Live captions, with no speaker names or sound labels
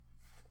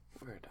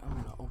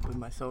with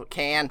my soda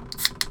can.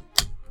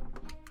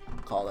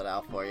 Call it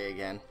out for you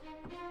again.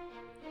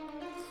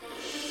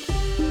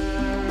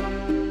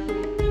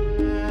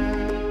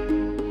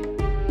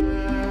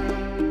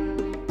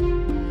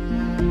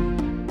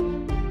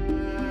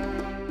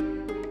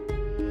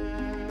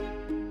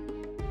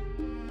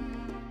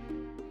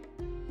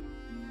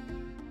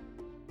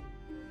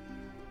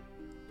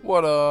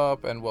 What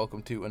up, and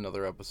welcome to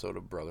another episode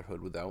of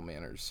Brotherhood Without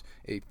Manners,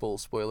 a full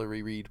spoiler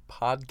reread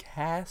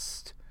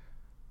podcast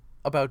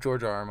about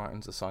George R. R.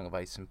 Martin's A Song of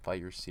Ice and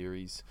Fire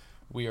series.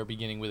 We are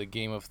beginning with a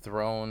Game of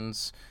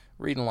Thrones,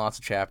 reading lots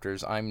of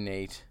chapters. I'm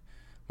Nate.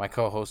 My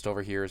co-host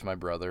over here is my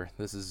brother.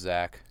 This is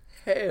Zach.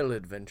 Hail,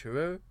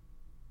 adventurer.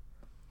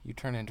 You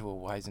turned into a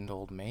wizened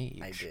old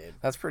mage. I did.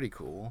 That's pretty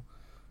cool.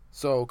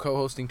 So,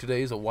 co-hosting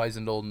today is a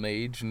wizened old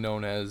mage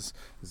known as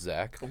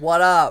Zach. What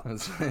up?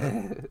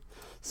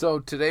 So,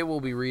 today we'll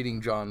be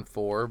reading John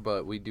 4,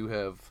 but we do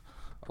have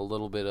a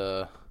little bit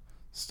of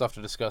stuff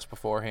to discuss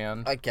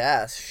beforehand. I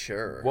guess,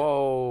 sure.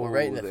 Whoa, We're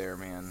right in the there,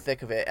 man.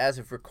 thick of it. As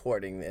of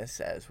recording this,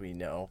 as we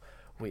know,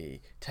 we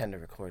tend to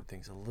record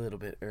things a little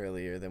bit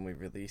earlier than we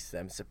release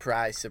them.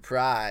 Surprise,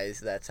 surprise.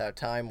 That's how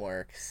time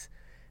works.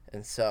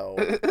 And so,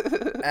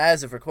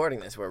 as of recording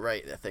this, we're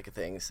right in the thick of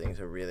things. Things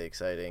are really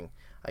exciting.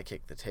 I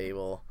kicked the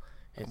table.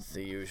 It's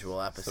the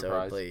usual episode.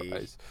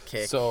 Surprise.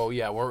 Kick. So,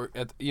 yeah, we're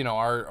at,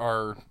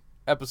 our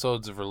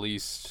episodes have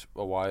released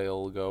a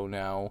while ago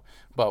now,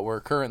 but we're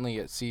currently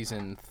at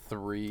season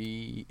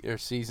 3 or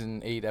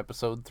season 8,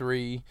 episode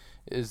 3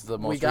 is the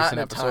most recent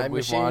episode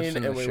we've watched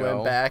in the show. We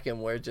went back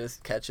and we're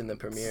just catching the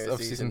premiere of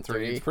season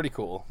 3. It's pretty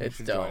cool. It's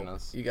you should dope. join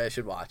us. You guys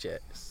should watch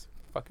it.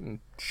 Fucking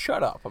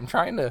shut up. I'm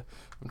trying to.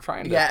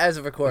 Yeah, as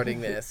of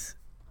recording this,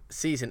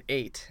 season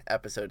 8,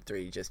 episode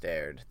 3 just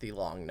aired, The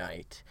Long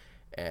Night,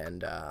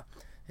 and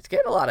it's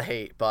getting a lot of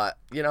hate, but,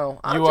 you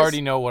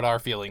already know what our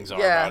feelings are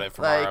about it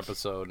from our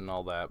episode and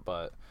all that,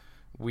 but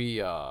we,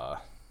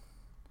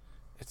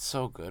 it's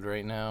so good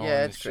right now.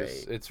 Yeah, it's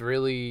great. It's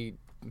really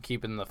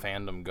keeping the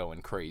fandom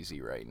going crazy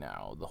right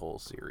now, the whole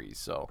series.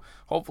 So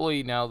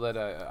hopefully now that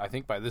I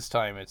think by this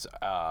time it's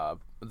the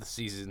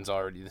series is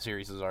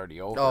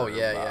already over. Oh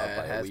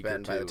yeah, it has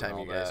been by the time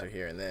you guys are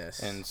hearing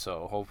this. And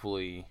so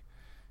hopefully,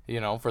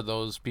 for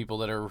those people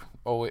that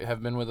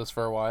have been with us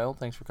for a while,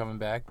 thanks for coming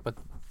back. But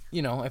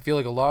I feel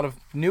like a lot of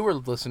newer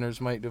listeners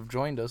might have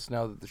joined us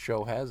now that the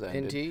show has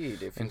ended.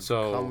 Indeed, if and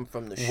so, come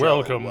from the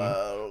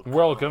show,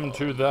 welcome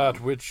to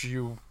that which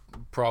you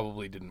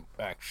probably didn't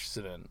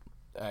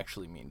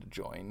actually mean to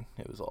join.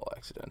 It was all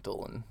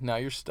accidental, and now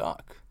you're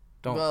stuck.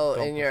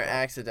 In your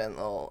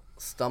accidental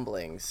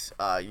stumblings,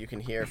 you can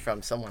hear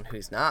from someone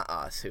who's not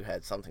us who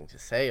had something to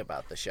say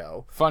about the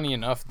show. Funny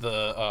enough,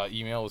 the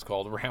email was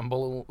called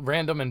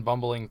Random and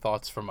Bumbling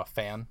Thoughts from a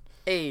Fan.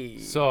 Hey.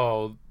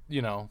 So,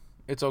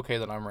 it's okay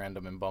that I'm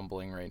random and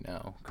bumbling right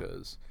now,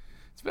 because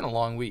it's been a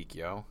long week,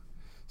 yo.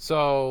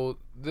 So,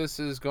 this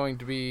is going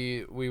to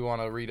be, we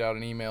want to read out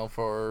an email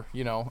for,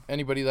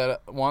 anybody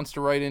that wants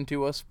to write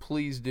into us,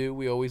 please do.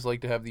 We always like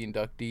to have the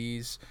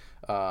inductees,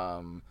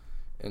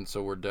 and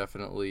so we're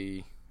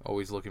definitely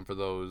always looking for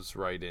those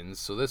write-ins.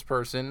 So this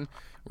person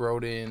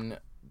wrote in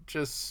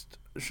am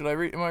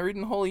I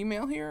reading the whole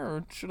email here,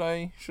 or should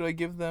I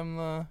give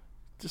them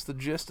just the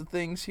gist of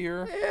things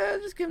here? Yeah,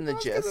 just give them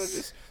the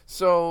gist.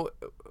 So,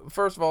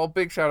 first of all,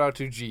 big shout out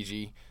to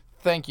Gigi.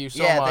 Thank you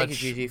so much. Thank you,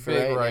 Gigi, for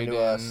writing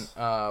into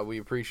us. We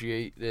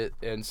appreciate it.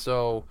 And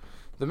so,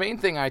 the main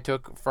thing I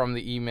took from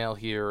the email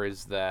here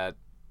is that,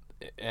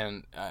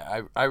 and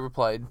I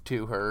replied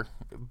to her,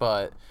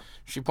 but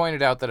she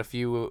pointed out that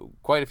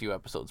quite a few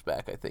episodes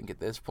back, I think, at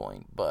this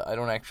point, but I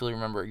don't actually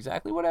remember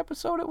exactly what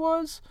episode it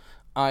was.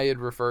 I had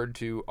referred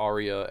to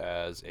Arya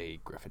as a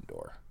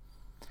Gryffindor.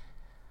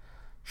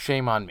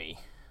 Shame on me.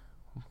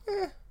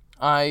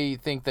 I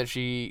think that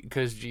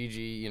because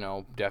Gigi,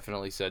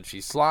 definitely said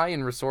she's sly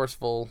and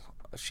resourceful,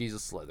 she's a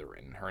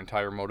Slytherin. Her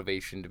entire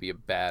motivation to be a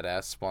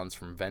badass spawns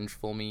from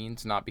vengeful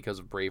means, not because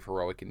of brave,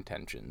 heroic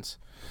intentions.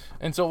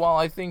 And so while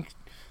I think,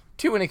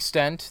 to an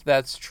extent,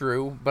 that's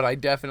true, but I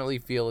definitely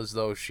feel as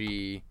though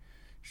she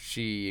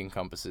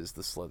encompasses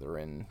the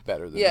Slytherin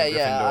better than the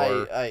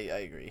Gryffindor. Yeah, I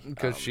agree.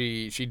 Because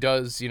she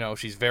does,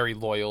 she's very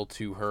loyal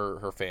to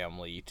her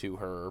family, to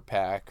her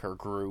pack, her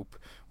group,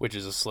 which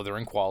is a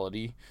Slytherin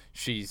quality.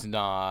 She's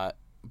not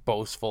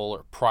boastful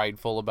or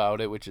prideful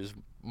about it, which is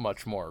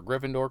much more a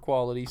Gryffindor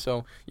quality.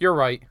 So you're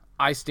right.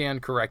 I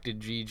stand corrected,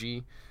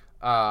 Gigi.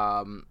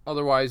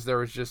 Otherwise, there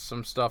was just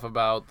some stuff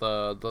about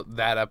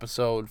that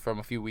episode from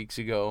a few weeks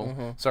ago.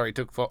 Mm-hmm. Sorry it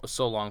took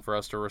so long for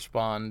us to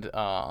respond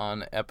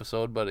on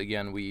episode, but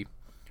again, we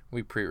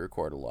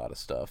pre-record a lot of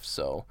stuff,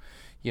 so,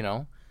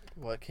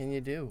 what can you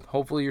do?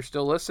 Hopefully you're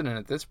still listening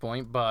at this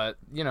point, but,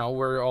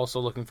 we're also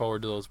looking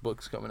forward to those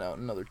books coming out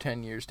in another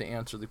 10 years to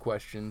answer the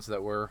questions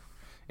that we're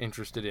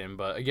interested in.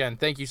 But, again,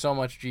 thank you so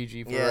much,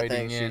 Gigi, for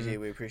writing in. Yeah, thanks, Gigi.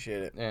 We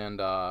appreciate it. And,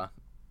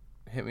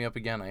 hit me up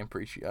again. I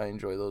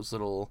enjoy those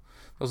little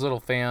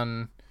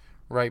fan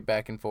write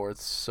back and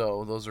forths,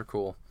 so those are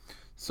cool.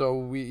 So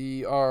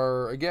we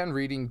are, again,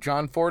 reading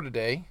John 4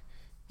 today.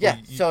 Yeah,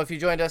 so if you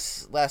joined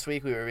us last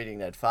week, we were reading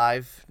Ned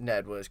 5.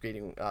 Ned was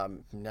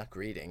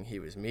he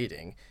was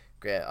meeting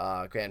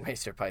Grand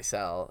Maester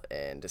Pycelle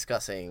and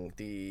discussing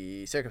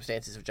the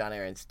circumstances of Jon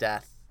Arryn's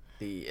death,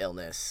 the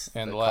illness,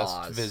 and the cause.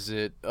 last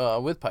visit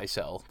with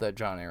Pycelle that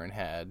Jon Arryn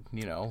had,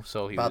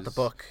 so he about the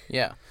book.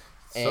 Yeah.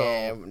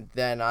 And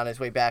then on his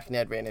way back,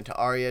 Ned ran into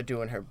Arya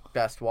doing her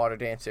best water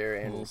dancer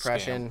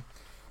impression.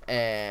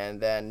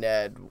 And then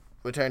Ned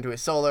returned to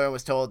his solar and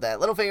was told that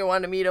Littlefinger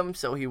wanted to meet him,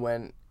 so he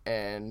went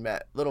and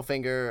met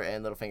Littlefinger,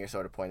 and Littlefinger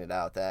sort of pointed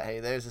out that, hey,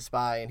 there's a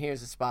spy, and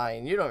here's a spy,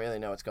 and you don't really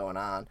know what's going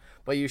on,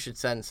 but you should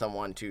send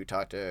someone to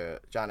talk to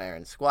Jon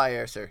Arryn's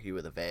squire, Sir Hugh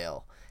of the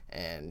Vale,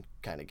 and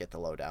kind of get the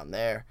lowdown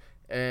there.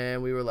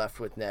 And we were left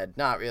with Ned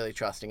not really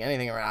trusting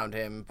anything around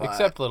him, but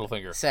except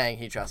Littlefinger. Saying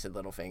he trusted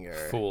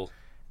Littlefinger. Fool.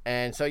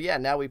 And so, yeah,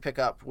 now we pick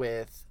up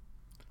with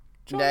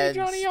Johnny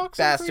Ned's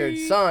bastard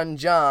son,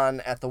 Jon,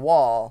 at the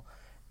wall,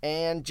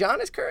 and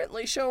Jon is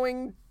currently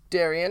showing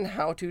Darian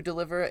how to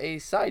deliver a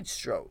side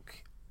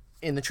stroke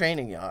in the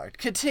training yard.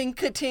 Ka-tink,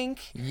 ka-tink.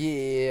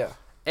 Yeah.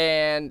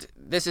 And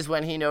this is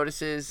when he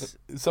notices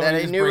somebody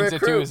that a new brings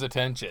recruit, it to his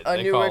attention. A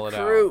they new call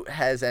recruit it out.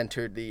 has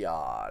entered the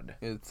yard.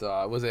 It's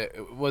was it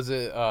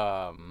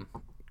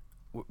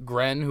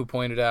Gren who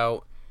pointed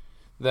out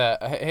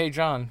that, hey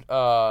Jon,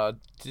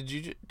 did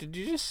you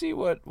just see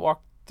what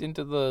walked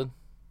into the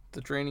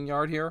training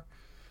yard here?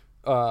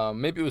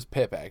 Maybe it was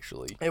Pip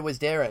actually. It was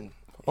Darren.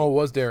 Oh, it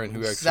was Darren who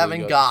actually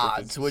 7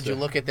 gods. Would you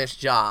look at this,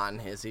 Jon?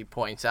 As he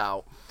points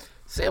out,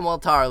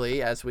 Samwell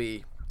Tarly, as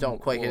we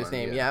don't quite get his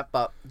name yet,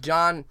 but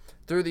Jon,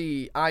 through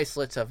the eye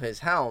slits of his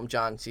helm,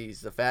 Jon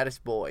sees the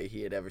fattest boy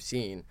he had ever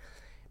seen.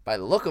 By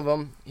the look of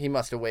him, he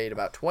must have weighed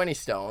about 20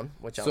 stone.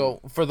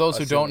 For those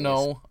who don't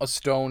know, a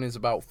stone is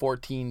about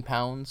 14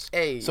 pounds.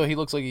 Hey. So he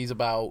looks like he's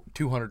about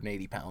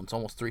 280 pounds,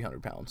 almost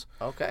 300 pounds.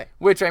 Okay.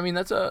 Which, I mean,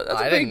 that's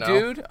a big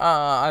dude.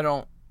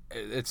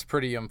 It's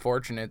pretty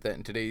unfortunate that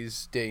in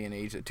today's day and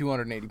age, that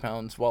 280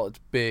 pounds, while it's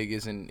big,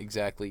 isn't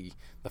exactly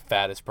the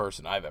fattest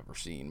person I've ever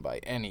seen by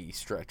any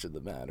stretch of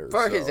the matter.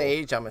 For his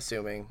age, I'm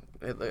assuming.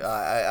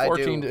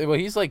 14. Well,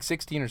 he's like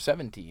 16 or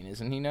 17,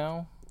 isn't he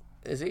now?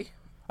 Is he?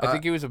 I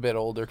think he was a bit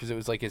older because it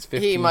was like his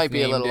 15th he might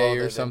be a little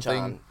older or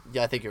something. Than Jon.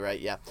 Yeah, I think you're right,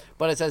 yeah.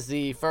 But it says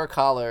the fur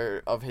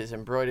collar of his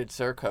embroidered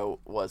surcoat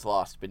was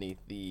lost beneath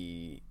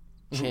the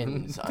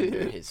chins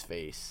under his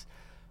face.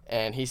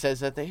 And he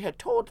says that they had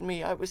told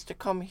me I was to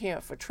come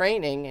here for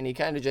training, and he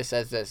kind of just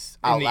says this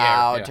out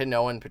loud to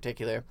no one in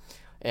particular.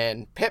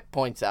 And Pip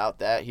points out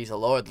that he's a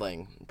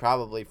lordling,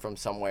 probably from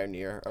somewhere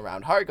near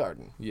around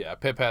Highgarden. Yeah,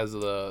 Pip has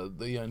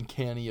the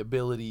uncanny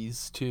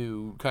abilities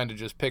to kind of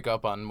just pick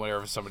up on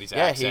wherever somebody's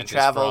accent is from. Yeah, he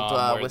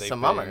traveled with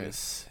some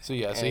mummers. So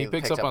yeah, so he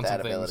picks up on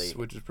some ability. things,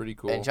 which is pretty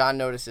cool. And Jon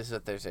notices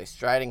that there's a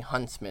striding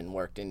huntsman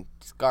worked in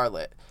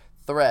scarlet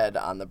thread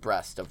on the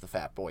breast of the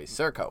fat boy's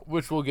surcoat.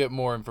 Which we'll get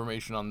more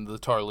information on the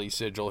Tarly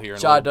sigil here in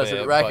Jon a little doesn't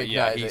bit, recognize but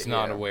yeah, it he's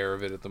not here. aware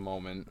of it at the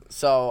moment.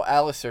 So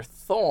Alistair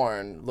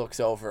Thorne looks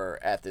over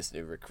at this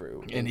new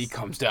recruit. And he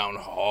comes down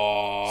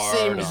hard.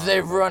 Seems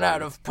they've run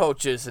out of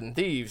poachers and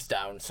thieves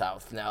down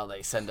south. Now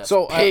they send us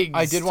so pigs.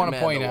 I did want to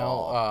to point man the out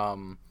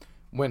wall.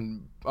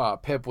 when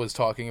Pip was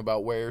talking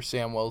about where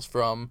Samwell's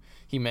from,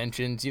 he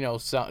mentions,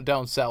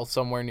 down south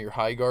somewhere near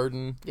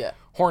Highgarden. Yeah.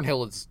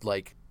 Hornhill is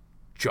like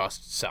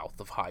just south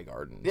of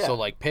Highgarden. Yeah. So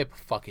like Pip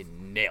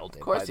fucking nailed it,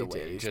 Of course by the he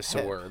did. way. He's Just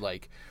Pip. so we're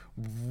like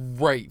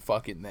right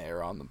fucking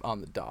there on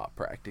the dot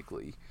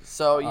practically.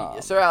 So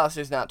Sir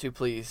Alistair's not too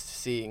pleased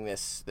seeing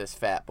this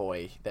fat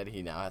boy that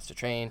he now has to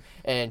train,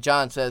 and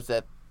Jon says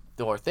that,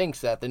 or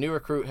thinks that, the new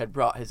recruit had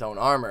brought his own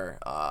armor,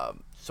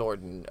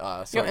 sword and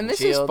And and this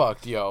shield, is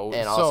fucked, yo.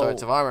 and so all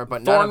sorts of armor,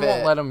 but Thorne none of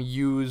won't it. let him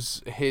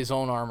use his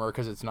own armor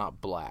because it's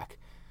not black.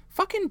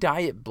 Fucking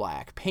dye it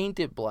black, paint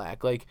it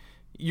black. Like,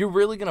 you're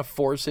really gonna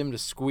force him to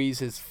squeeze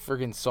his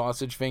friggin'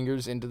 sausage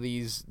fingers into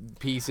these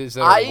pieces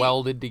that are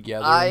welded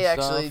together? I and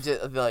actually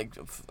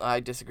stuff? I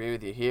disagree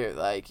with you here.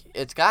 Like,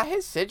 it's got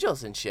his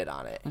sigils and shit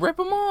on it. Rip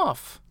them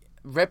off.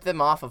 Rip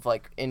them off of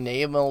like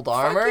enameled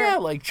armor. Fuck yeah,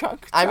 like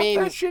chuck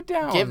that shit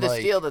down. Give the like,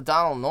 steel to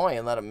Donald Noy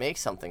and let him make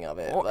something of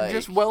it. or Like,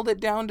 just weld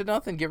it down to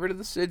nothing. Get rid of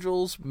the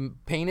sigils.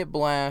 Paint it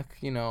black.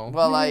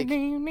 Well, like,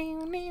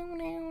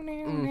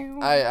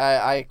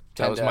 I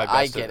That was tend my to,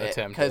 I best get it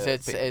attempt because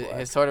at paint black.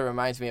 it sort of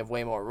reminds me of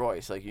Waymore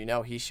Royce. Like,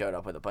 he showed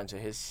up with a bunch of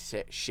his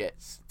shit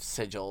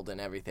sigiled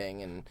and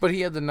everything, and But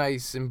he had the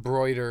nice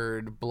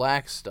embroidered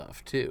black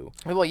stuff too.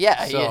 well,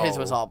 yeah, his So-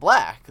 was all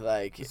black.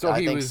 Like, So I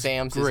he think was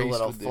Sam's is a graced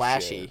little with this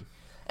flashy. shit.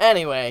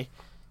 Anyway,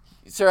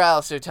 Sir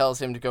Alistair tells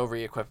him to go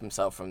re-equip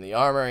himself from the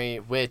armory,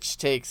 which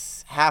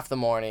takes half the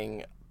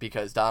morning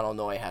because Donald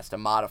Noy has to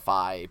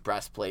modify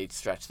breastplates,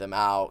 stretch them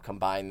out,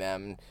 combine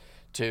them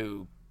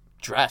to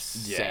dress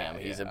Sam.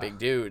 He's a big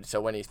dude. So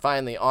when he's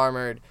finally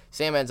armored,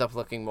 Sam ends up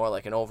looking more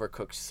like an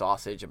overcooked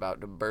sausage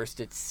about to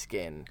burst its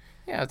skin.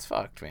 Yeah, it's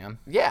fucked, man.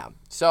 Yeah.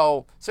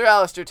 So Sir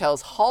Alistair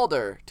tells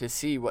Halder to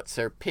see what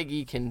Sir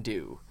Piggy can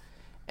do.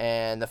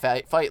 And the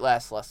fight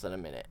lasts less than a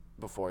minute.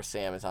 before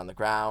Sam is on the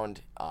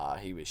ground.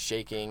 He was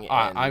shaking.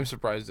 I'm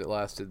surprised it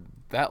lasted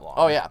that long.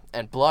 Oh yeah,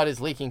 and blood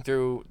is leaking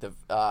through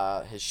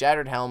his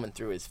shattered helm and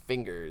through his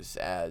fingers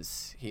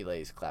as he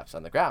lays collapsed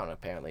on the ground.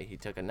 Apparently, he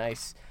took a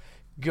nice,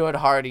 good,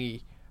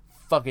 hearty,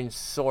 fucking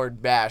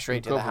sword bash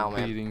right to the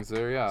helmet. Beatings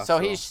there, yeah. So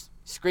he's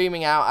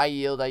screaming out, I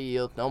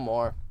yield, no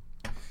more."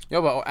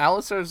 Yo, but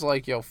Alistair's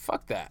like, yo,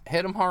 fuck that.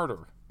 Hit him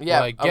harder.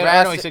 Yeah, like,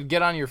 he said,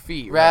 get on your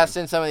feet. Rast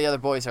and some of the other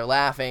boys are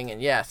laughing, and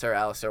yeah, Sir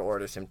Alistair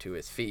orders him to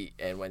his feet.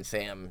 And when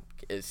Sam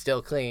is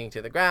still clinging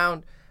to the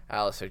ground,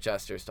 Alistair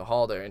gestures to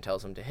Halder and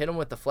tells him to hit him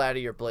with the flat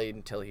of your blade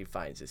until he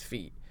finds his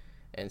feet.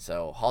 And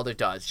so Halder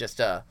does just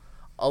a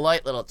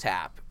light little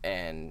tap,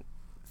 and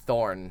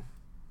Thorn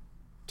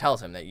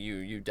tells him that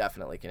you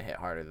definitely can hit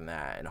harder than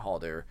that. And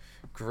Halder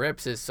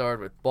grips his sword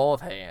with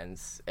both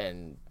hands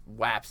and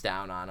whaps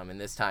down on him,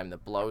 and this time the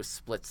blow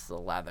splits the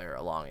leather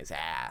along his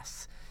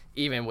ass,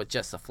 even with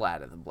just the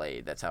flat of the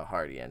blade. That's how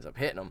hard he ends up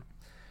hitting him.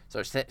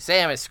 So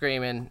Sam is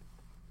screaming,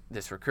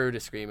 this recruit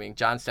is screaming,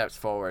 John steps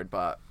forward,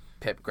 but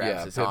Pip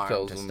grabs his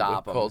arm to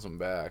stop him. Pulls him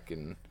back,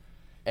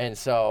 and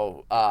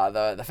so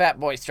the fat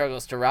boy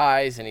struggles to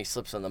rise, and he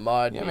slips in the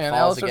mud, and he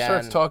falls Alistair again.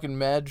 starts talking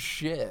mad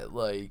shit,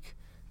 like,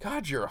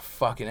 God, you're a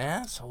fucking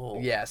asshole.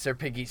 Yeah, Sir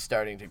Piggy's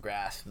starting to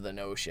grasp the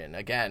notion.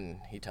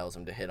 Again, he tells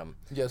him to hit him.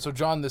 Yeah, so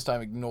John this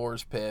time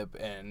ignores Pip,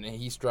 and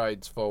he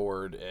strides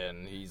forward,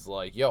 and he's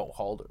like, yo,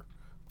 Halder,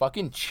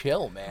 fucking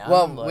chill, man.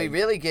 Well, we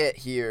really get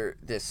here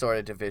this sort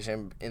of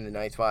division in the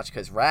Night's Watch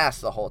because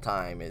Rast the whole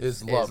time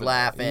is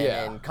laughing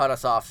and cut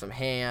us off some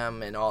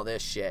ham and all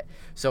this shit.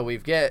 So we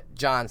get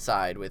John's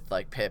side with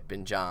like Pip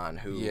and John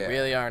who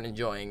really aren't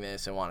enjoying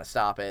this and want to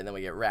stop it, and then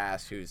we get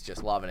Rast who's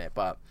just loving it.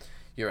 But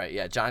you're right,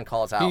 yeah. John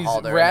calls out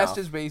Halder. Rast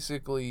is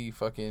basically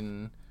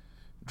fucking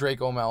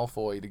Draco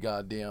Malfoy to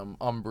goddamn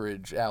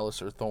Umbridge,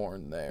 Alistair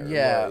Thorne there.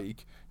 Yeah.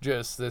 Like,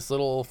 just this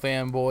little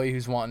fanboy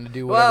who's wanting to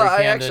do whatever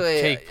he can to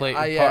take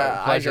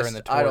pleasure in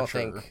the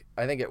torture.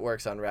 I think it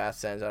works on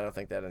Rast's end. I don't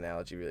think that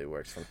analogy really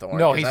works from Thorne.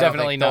 No, he's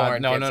definitely not.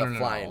 Thorne No, gives no, a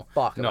flying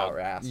fuck about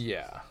Rast.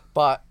 Yeah.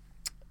 But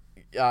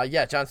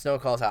yeah, Jon Snow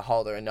calls out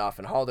Halder enough,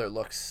 and Halder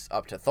looks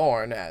up to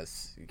Thorne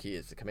as he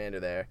is the commander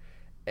there,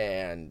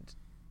 and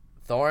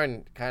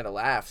Thorne kind of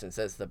laughs and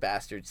says, "The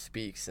bastard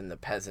speaks, and the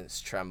peasants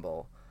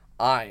tremble.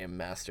 I am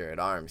master at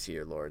arms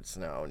here, Lord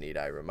Snow. Need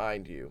I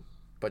remind you?"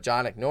 But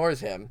Jon ignores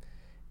him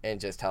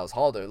and just tells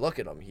Halder, "Look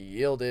at him. He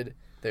yielded.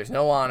 There's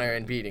no honor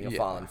in beating a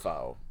fallen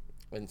foe."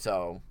 And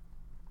so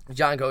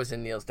Jon goes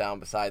and kneels down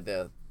beside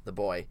the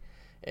boy,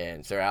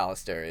 and Sir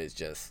Alistair is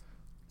just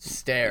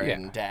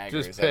staring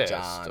daggers just at pissed,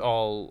 Jon.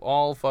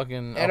 all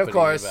fucking and of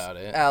course, about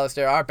it.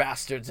 Alistair, our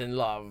bastards in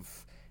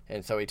love.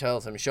 And so he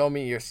tells him, "Show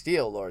me your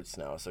steel, Lord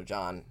Snow." So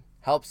Jon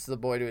helps the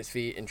boy to his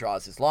feet and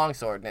draws his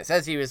longsword. And it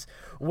says he was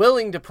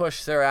willing to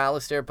push Sir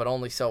Alistair, but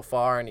only so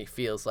far, and he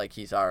feels like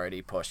he's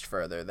already pushed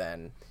further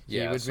than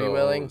he would be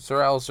willing.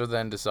 Sir Alistair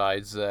then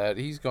decides that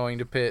he's going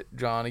to pit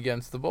Jon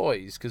against the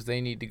boys because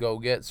they need to go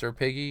get Sir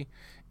Piggy,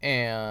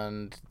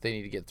 and they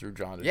need to get through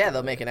Jon.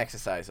 They'll make an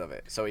exercise of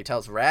it. So he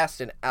tells Rast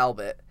and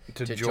Albert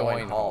to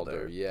join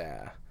Halder.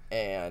 Yeah.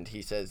 And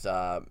he says,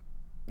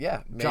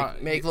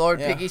 make Lord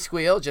Piggy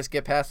squeal, just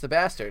get past the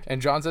bastard.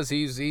 And Jon says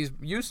he's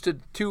used to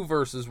 2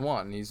 versus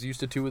 1. He's used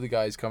to 2 of the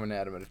guys coming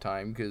at him at a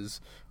time because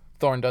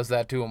Thorne does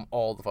that to him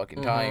all the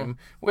fucking time,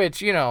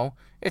 which,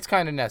 it's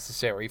kind of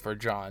necessary for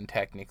Jon,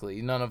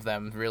 technically. None of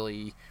them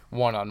really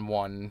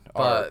one-on-one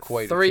are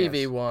quite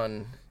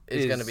 3v1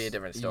 is going to be a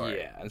different story.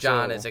 Yeah.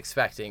 Jon is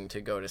expecting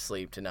to go to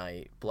sleep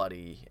tonight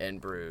bloody and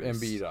bruised. And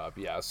beat up,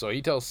 yeah. So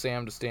he tells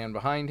Sam to stand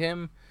behind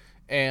him,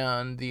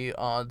 and the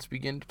odds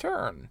begin to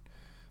turn.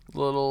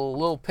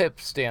 Little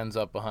Pip stands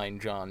up behind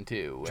Jon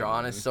too,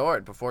 drawing his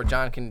sword. Before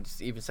Jon can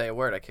even say a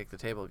word, I kick the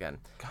table again.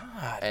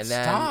 God, and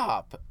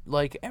stop!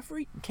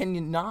 Can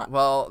you not?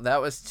 Well, that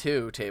was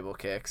 2 table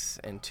kicks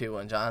and 2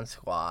 on Jon's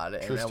squad,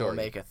 and then we'll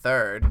make a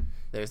third.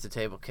 There's the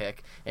table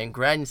kick, and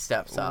Gren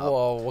steps up.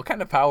 Whoa! What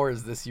kind of power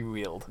is this you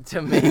wield?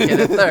 To make it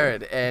a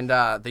third, and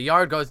the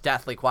yard goes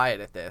deathly quiet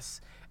at this.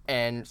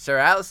 And Sir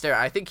Alistair,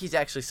 I think he's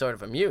actually sort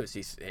of amused.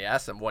 He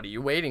asks him, "What are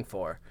you waiting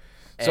for?"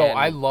 So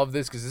I love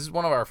this because this is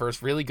one of our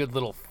first really good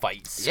little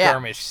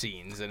skirmish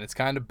scenes, and it's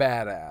kind of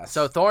badass.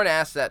 So Thorne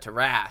asks that to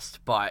Rast,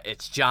 but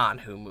it's Jon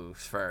who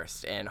moves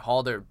first, and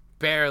Halder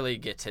barely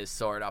gets his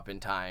sword up in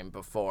time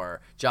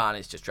before Jon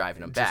is just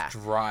driving him back.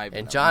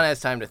 And Jon has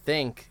time to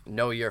think.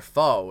 Know your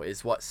foe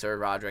is what Sir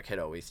Roderick had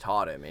always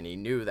taught him, and he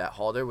knew that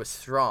Halder was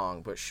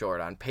strong but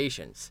short on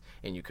patience,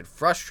 and you could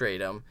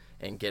frustrate him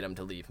and get him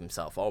to leave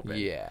himself open.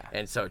 Yeah.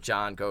 And so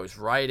Jon goes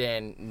right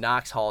in,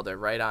 knocks Halder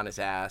right on his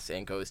ass,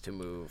 and goes to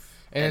move.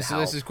 And so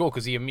this is cool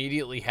because he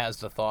immediately has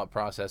the thought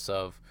process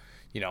of,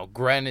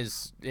 Gren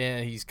is,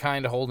 he's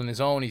kind of holding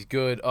his own. He's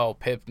good. Oh,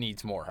 Pip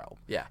needs more help.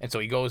 Yeah. And so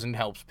he goes and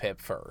helps Pip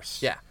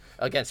first. Yeah,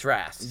 against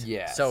Rast.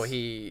 Yeah. So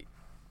he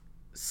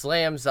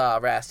slams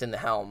Rast in the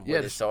helm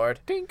with his sword.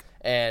 Dink.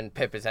 And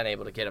Pip is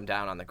unable to get him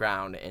down on the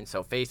ground. And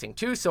so facing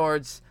 2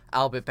 swords,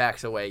 Albert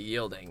backs away,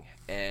 yielding.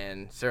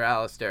 And Sir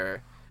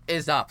Alistair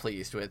is not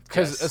pleased with.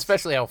 Because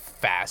especially how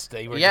fast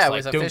they were Yeah, just it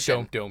was like,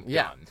 efficient. don't,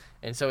 Yeah. done.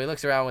 And so he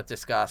looks around with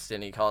disgust,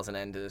 and he calls an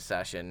end to the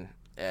session,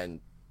 and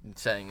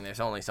saying there's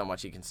only so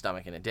much he can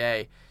stomach in a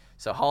day.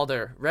 So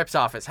Halder rips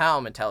off his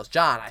helm and tells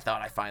Jon, I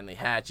thought I finally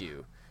had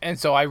you. And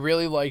so I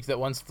really like that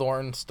once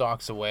Thorne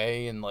stalks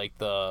away and like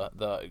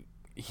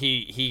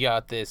he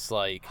got this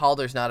like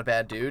Halder's not a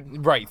bad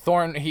dude. right.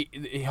 Thorne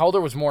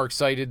Halder was more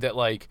excited that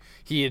like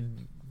he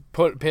had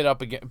pitted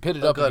up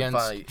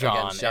against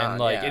Jon, and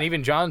like yeah. and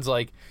even Jon's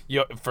like,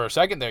 for a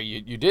second there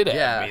you did have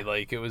Yeah. me,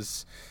 like it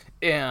was.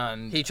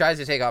 And He tries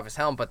to take off his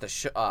helm, but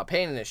the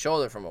pain in his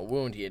shoulder from a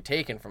wound he had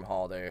taken from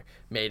Halder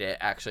made it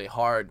actually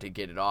hard to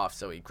get it off,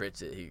 so he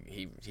grits it.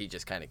 He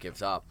just kind of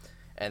gives up.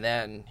 And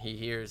then he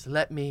hears,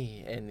 let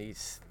me, and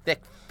these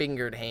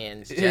thick-fingered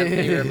hands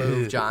gently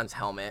remove Jon's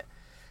helmet.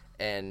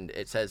 And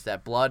it says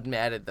that blood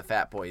matted the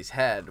fat boy's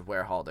head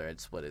where Halder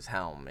had split his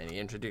helm. And he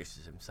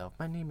introduces himself.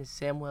 My name is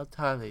Samwell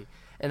Tarly,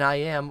 and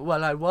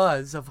I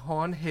was of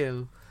Horn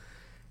Hill.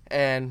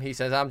 And he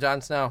says, I'm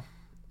Jon Snow.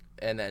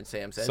 And then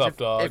Sam says, Sup,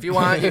 dog? if you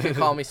want, you can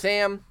call me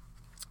Sam.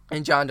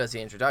 And Jon does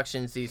the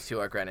introductions. These two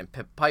are Gren and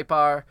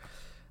Pipar.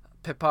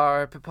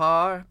 Pipar.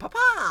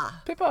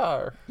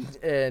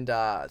 And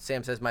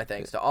Sam says, my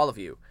thanks to all of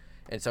you.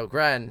 And so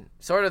Gren,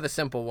 sort of the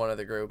simple one of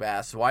the group,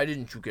 asks, why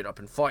didn't you get up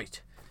and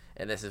fight?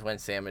 And this is when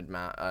Sam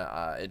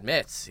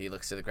admits. He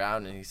looks to the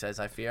ground and he says,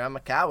 I fear I'm a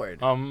coward.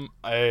 I'm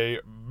a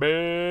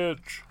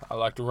bitch. I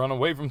like to run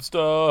away from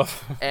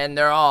stuff. And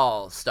they're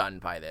all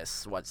stunned by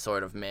this. What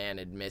sort of man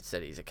admits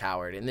that he's a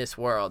coward? In this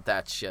world,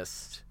 that's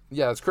just...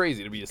 Yeah, it's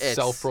crazy to be a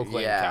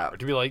self-proclaimed coward.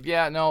 To be like,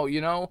 yeah, no,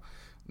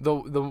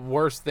 the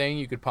worst thing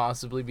you could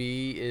possibly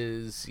be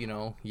is,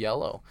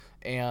 yellow.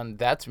 And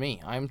that's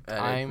me. I'm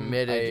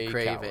admitted a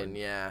craven, coward.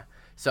 yeah.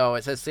 So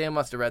it says Sam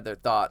must have read their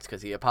thoughts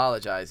because he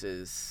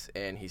apologizes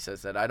and he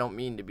says that I don't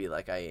mean to be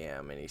like I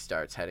am, and he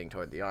starts heading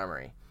toward the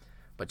armory.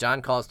 But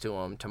Jon calls to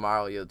him,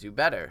 tomorrow you'll do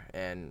better,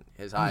 and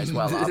his eyes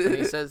well up and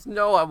he says,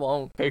 no, I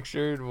won't.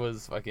 Pictured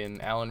was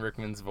fucking Alan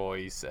Rickman's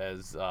voice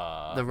as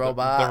the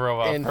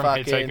robot in from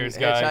fucking Hitchhiker's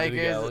Guide to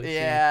the Hitchhikers. Galaxy.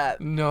 Yeah,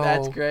 No.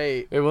 that's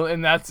great.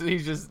 And he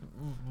just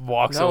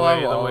walks No, away.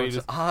 I won't. The way he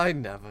just, I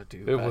never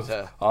do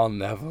better. I'll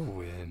never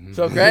win.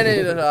 So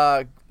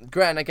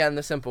Gren, again,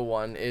 the simple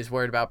one, is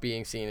worried about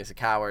being seen as a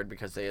coward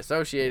because they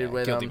associated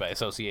with guilty him. by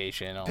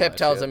association. All Pip that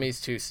tells shit. him he's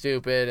too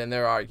stupid, and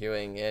they're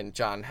arguing, and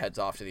Jon heads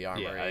off to the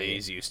armory. Yeah,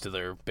 he's used to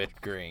their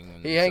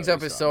bickering. He hangs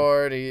up his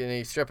sword, and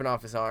he's stripping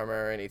off his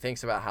armor, and he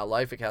thinks about how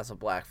life at Castle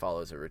Black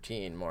follows a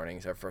routine.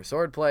 Mornings are for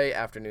swordplay,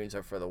 afternoons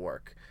are for the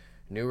work.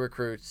 New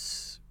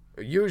recruits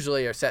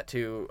usually are set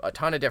to a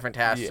ton of different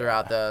tasks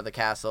throughout the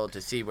castle to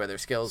see where their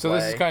skills lay. So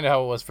this is kind of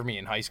how it was for me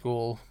in high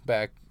school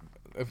back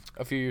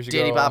a few years ago.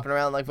 Did he bopping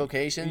around like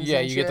vocations? Yeah,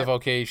 and you shit? get the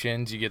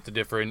vocations, you get the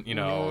different,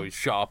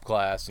 shop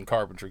class and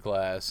carpentry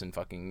class and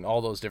fucking all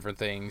those different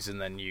things,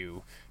 and then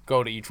you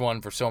go to each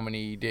one for so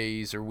many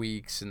days or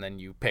weeks, and then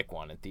you pick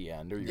one at the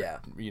end. Or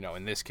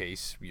in this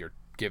case, you're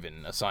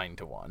assigned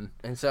to one.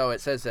 And so it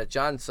says that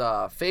Jon's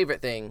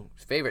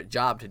favorite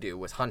job to do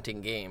was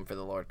hunting game for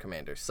the Lord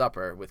Commander's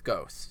supper with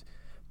Ghost.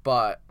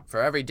 But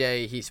for every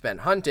day he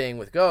spent hunting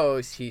with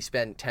Ghost, he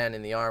spent 10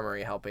 in the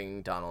armory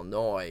helping Donal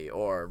Noy,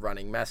 or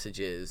running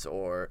messages,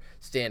 or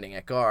standing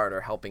at guard,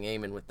 or helping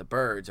Aemon with the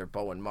birds, or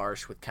Bowen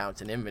Marsh with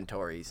counts and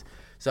inventories.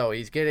 So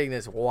he's getting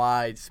this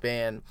wide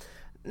span,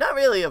 not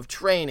really of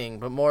training,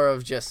 but more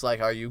of just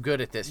like, are you good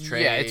at this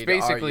trade? Yeah, it's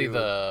basically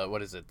the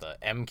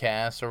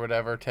MCAS or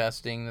whatever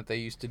testing that they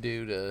used to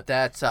do to...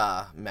 That's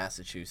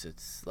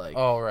Massachusetts.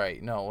 Oh,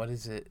 right. No, what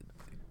is it?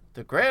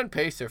 The Grand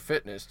Pacer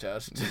Fitness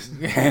Test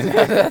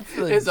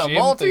It's a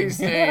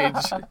multi-stage.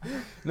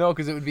 No,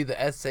 because it would be the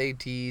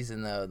SATs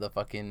and the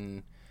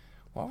fucking...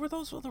 What were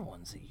those other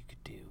ones that you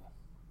could do?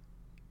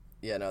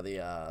 Yeah, no,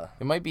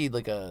 It might be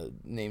like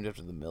named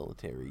after the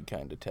military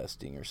kind of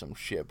testing or some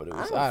shit, but it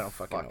was... I don't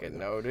fucking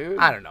know, dude.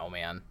 I don't know,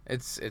 man.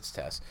 It's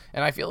tests.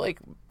 And I feel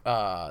like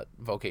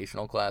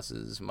vocational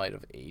classes might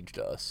have aged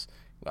us.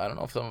 I don't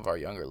know if some of our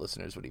younger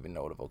listeners would even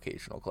know what a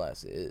vocational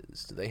class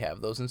is. Do they have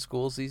those in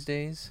schools these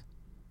days?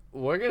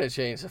 We're going to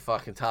change the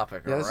fucking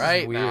topic This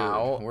right is weird.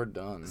 now. We're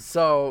done.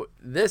 So,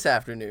 this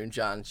afternoon,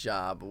 Jon's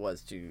job was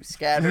to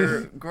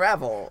scatter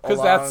gravel.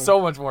 Because that's so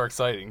much more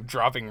exciting,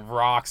 dropping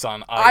rocks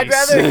on ice. I'd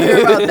rather hear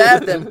about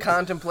that than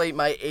contemplate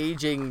my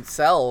aging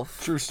self.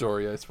 True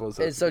story, I suppose.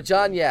 And so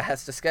Jon,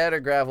 has to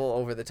scatter gravel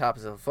over the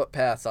tops of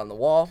footpaths on the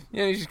wall.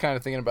 Yeah, he's just kind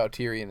of thinking about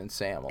Tyrion and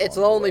Sam. It's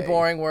lonely,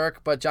 boring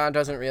work, but Jon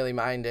doesn't really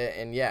mind it.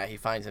 And he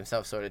finds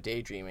himself sort of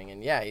daydreaming.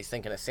 And he's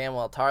thinking of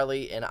Samwell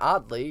Tarly and,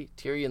 oddly,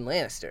 Tyrion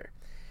Lannister.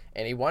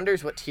 And he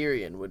wonders what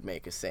Tyrion would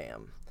make of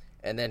Sam.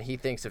 And then he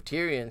thinks of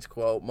Tyrion's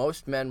quote,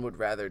 most men would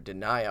rather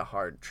deny a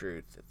hard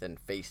truth than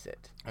face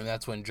it. And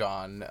that's when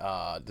Jon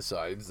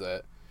decides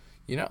that,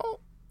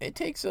 it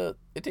takes a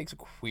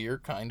queer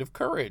kind of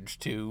courage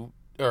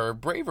or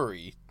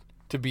bravery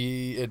to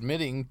be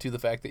admitting to the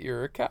fact that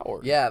you're a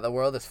coward. Yeah, the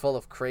world is full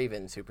of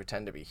cravens who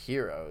pretend to be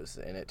heroes,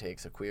 and it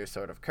takes a queer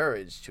sort of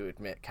courage to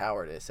admit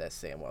cowardice, as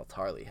Samwell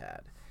Tarly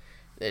had.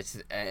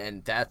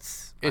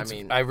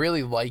 I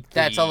really like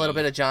that's a little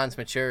bit of Jon's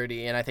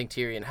maturity, and I think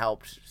Tyrion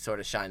helped sort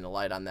of shine the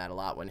light on that a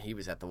lot when he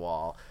was at the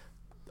wall,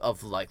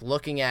 of like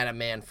looking at a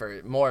man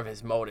for more of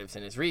his motives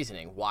and his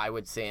reasoning. Why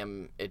would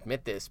Sam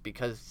admit this?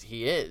 Because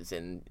he is,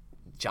 and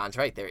Jon's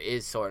right. There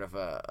is sort of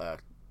a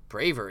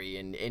bravery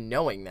in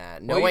knowing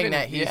that,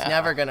 that he's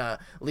never gonna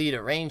lead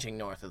a ranging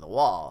north of the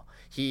wall.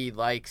 He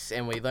likes,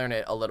 and we learn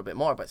it a little bit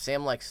more, but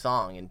Sam likes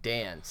song and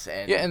dance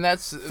and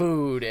that's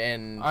food.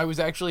 And I was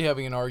actually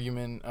having an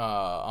argument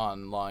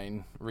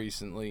online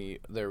recently.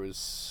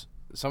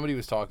 Somebody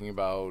was talking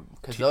about,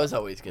 because those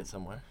always get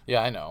somewhere.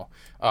 Yeah, I know.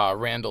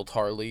 Randall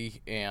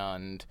Tarley,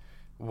 and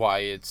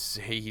why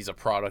he's a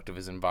product of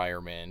his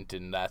environment,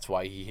 and that's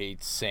why he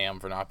hates Sam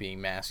for not being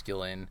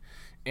masculine.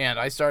 And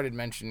I started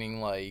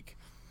mentioning, like,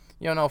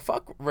 no,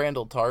 fuck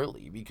Randall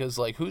Tarley, because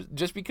like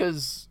just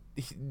because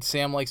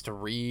Sam likes to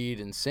read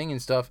and sing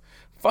and stuff,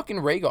 fucking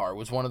Rhaegar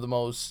was one of the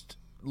most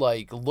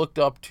like looked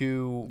up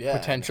to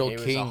potential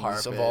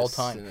kings of all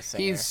time.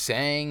 He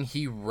sang,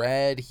 he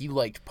read, he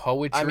liked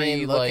poetry. I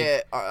mean, look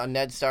at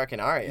Ned Stark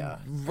and Arya.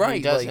 Right,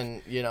 he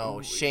doesn't,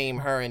 shame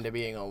her into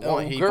being a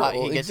woman. He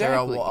gets her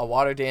a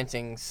water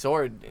dancing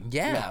sword.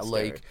 Yeah, master.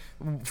 like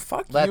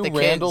fuck you,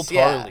 Randall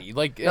Tarley. Yeah.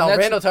 Like,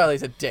 Randall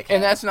Tarley's a dickhead,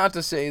 and that's not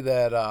to say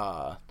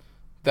that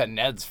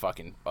Ned's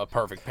fucking a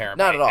perfect parent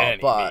not at all,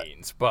 by any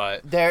means,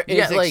 but there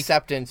is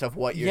acceptance of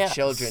what your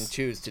children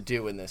choose to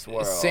do in this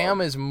world. Sam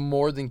is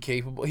more than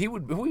capable. He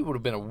would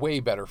have been a way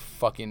better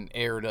fucking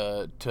heir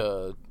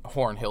to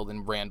Hornhill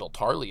than Randall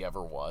Tarley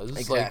ever was.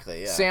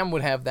 Exactly, Sam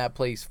would have that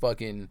place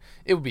fucking.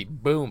 It would be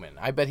booming.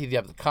 I bet he'd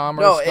have the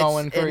commerce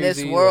going crazy. In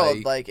this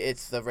world,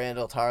 it's the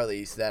Randall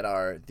Tarleys that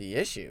are the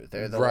issue.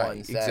 They're the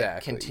ones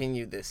that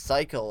continue this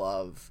cycle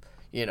of.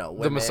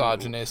 Women, the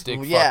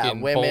misogynistic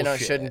fucking women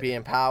bullshit. Shouldn't be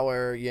in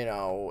power,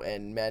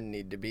 and men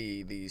need to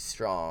be these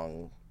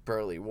strong,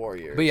 burly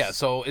warriors. But yeah,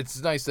 so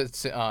it's nice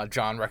that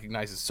Jon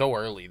recognizes so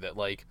early that,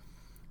 like,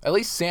 at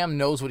least Sam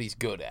knows what he's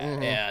good at,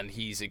 and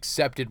he's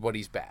accepted what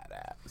he's bad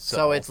at.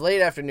 So it's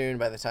late afternoon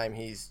by the time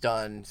he's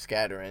done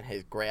scattering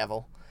his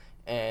gravel,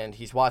 and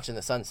he's watching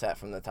the sunset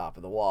from the top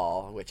of the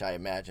wall, which I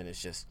imagine is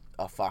just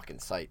a fucking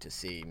sight to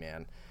see,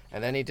 man.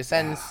 And then he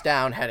descends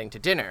down, heading to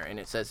dinner, and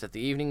it says that the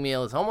evening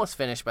meal is almost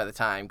finished by the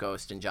time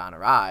Ghost and Jon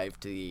arrive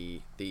to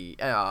the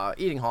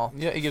eating hall.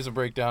 Yeah, he gives a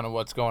breakdown of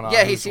what's going on.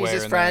 Yeah, he sees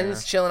his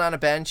friends chilling on a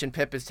bench, and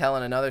Pip is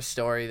telling another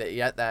story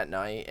that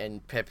night,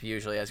 and Pip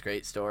usually has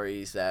great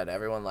stories that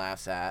everyone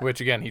laughs at.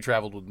 Which, again, he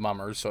traveled with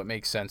mummers, so it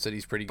makes sense that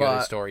he's pretty good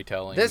at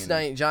storytelling. This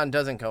night, Jon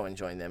doesn't go and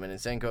join them, and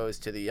instead goes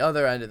to the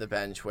other end of the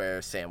bench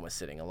where Sam was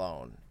sitting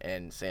alone,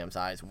 and Sam's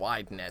eyes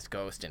widen as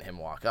Ghost and him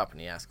walk up,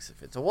 and he asks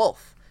if it's a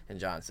wolf, and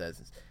Jon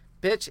says,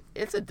 "Bitch,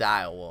 it's a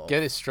dire wolf.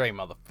 Get it straight,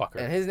 motherfucker."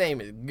 And his name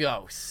is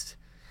Ghost.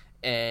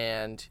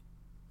 And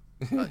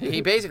he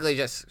basically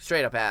just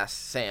straight up asks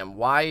Sam,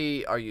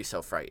 "Why are you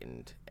so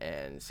frightened?"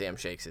 And Sam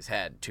shakes his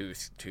head, too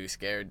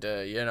scared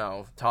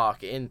to,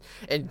 talk. And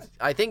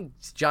I think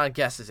Jon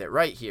guesses it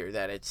right here,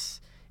 that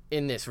it's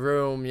in this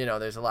room,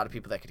 there's a lot of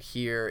people that could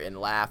hear and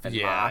laugh and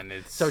mock.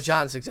 So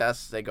Jon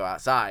suggests they go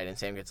outside, and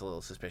Sam gets a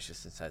little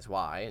suspicious and says,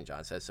 "Why?" And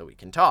Jon says, "So we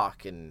can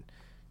talk." And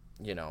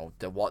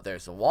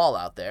there's a wall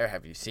out there.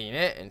 Have you seen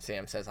it? And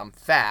Sam says, "I'm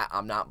fat.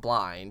 I'm not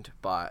blind."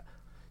 But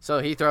so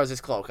he throws his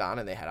cloak on,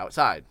 and they head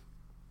outside.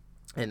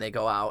 And they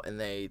go out, and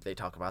they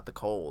talk about the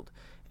cold.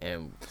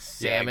 And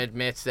Sam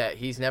admits that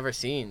he's never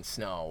seen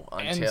snow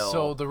until. And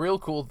so the real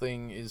cool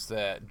thing is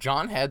that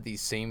Jon had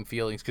these same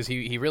feelings, because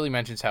he really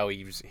mentions how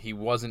he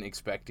wasn't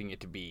expecting it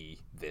to be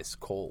this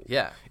cold.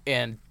 Yeah.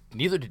 And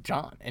neither did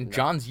Jon. And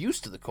Jon's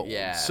used to the cold.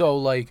 Yeah. So,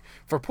 like,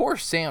 for poor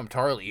Sam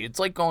Tarley, it's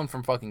like going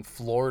from fucking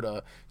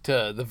Florida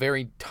to the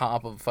very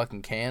top of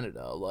fucking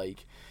Canada.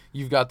 Like,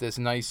 you've got this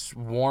nice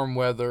warm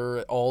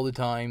weather all the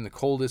time. The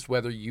coldest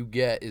weather you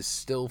get is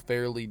still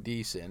fairly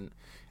decent.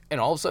 And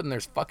all of a sudden,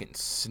 there's fucking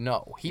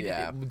snow.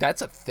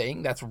 That's a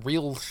thing? That's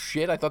real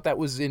shit? I thought that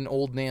was in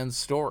Old Nan's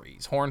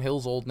stories.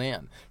 Hornhill's Old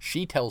Nan.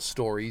 She tells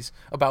stories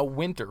about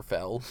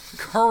Winterfell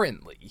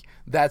currently.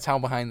 That's how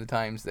behind the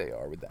times they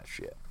are with that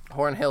shit.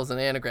 Hornhill's an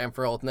anagram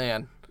for Old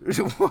Nan.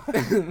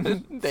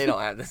 They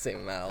don't have the same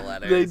amount of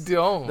letters. They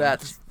don't.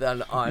 That's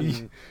an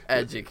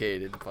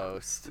uneducated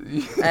post.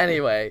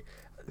 Anyway,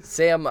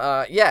 Sam,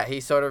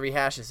 he sort of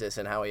rehashes this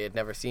and how he had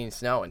never seen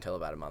snow until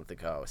about a month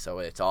ago. So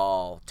it's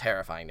all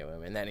terrifying to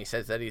him. And then he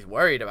says that he's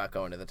worried about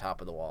going to the top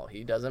of the wall.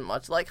 He doesn't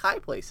much like high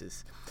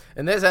places.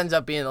 And this ends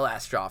up being the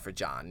last straw for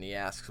Jon. He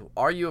asks,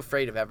 "Are you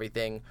afraid of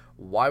everything?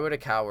 Why would a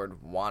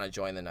coward want to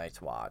join the Night's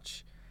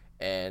Watch?"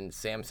 And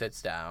Sam sits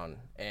down,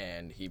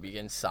 and he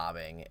begins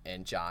sobbing,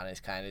 and Jon is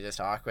kind of just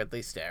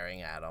awkwardly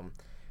staring at him.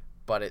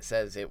 But it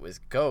says it was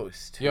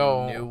Ghost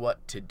who knew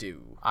what to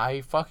do.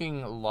 I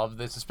fucking love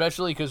this,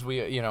 especially because we,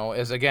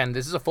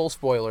 this is a full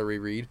spoiler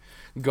reread.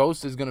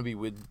 Ghost is going to be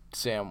with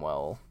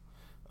Samwell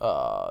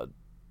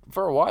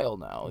for a while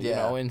now, you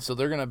know, and so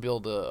they're going to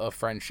build a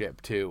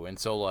friendship too. And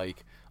so,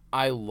 like,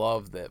 I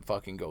love that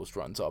fucking Ghost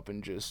runs up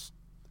and just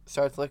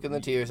starts licking the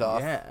tears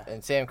off. Yeah.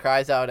 And Sam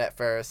cries out at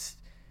first.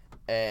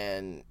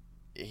 And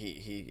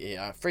he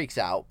freaks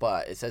out,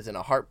 but it says in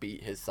a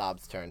heartbeat his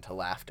sobs turn to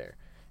laughter,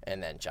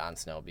 and then Jon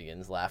Snow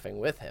begins laughing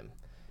with him.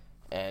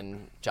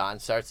 And Jon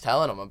starts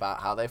telling him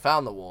about how they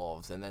found the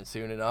wolves, and then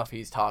soon enough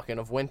he's talking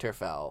of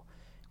Winterfell,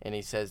 and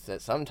he says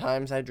that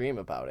sometimes I dream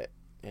about it.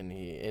 And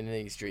in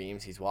these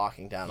dreams he's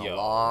walking down a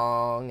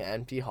long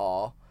empty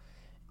hall,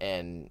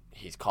 and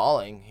he's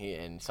calling.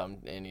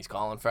 He's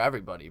calling for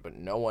everybody, but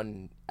no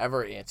one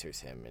ever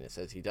answers him. And it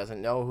says he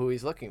doesn't know who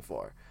he's looking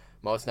for.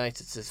 Most nights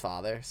it's his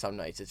father. Some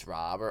nights it's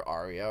Robb or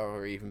Arya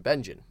or even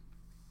Benjen.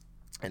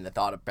 And the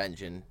thought of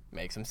Benjen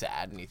makes him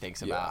sad, and he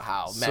thinks about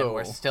how men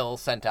were still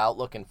sent out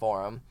looking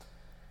for him.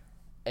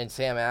 And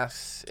Sam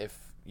asks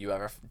do you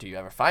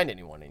ever find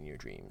anyone in your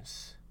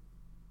dreams?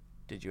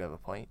 Did you have a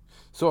point?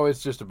 So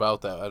it's just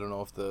about that. I don't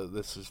know if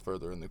this is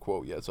further in the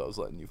quote yet, so I was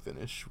letting you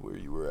finish where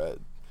you were at.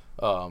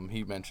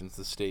 He mentions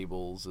the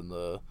stables and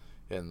the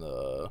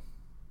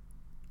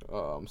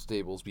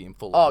stables being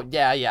full. Oh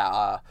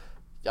yeah.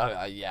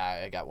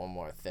 I got one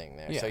more thing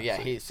there.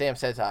 Sam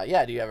says,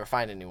 do you ever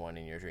find anyone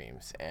in your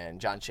dreams? And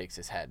Jon shakes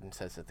his head and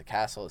says that the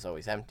castle is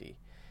always empty.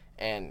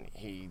 And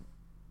he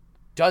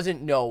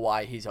doesn't know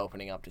why he's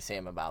opening up to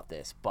Sam about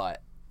this,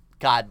 but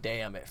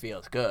goddamn, it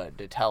feels good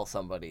to tell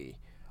somebody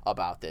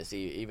about this,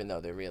 even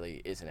though there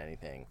really isn't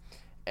anything.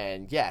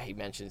 And he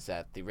mentions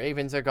that the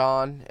ravens are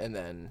gone, and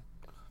then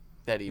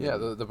that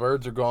even... the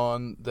birds are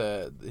gone,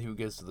 that he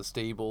gets to the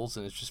stables,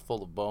 and it's just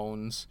full of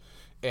bones.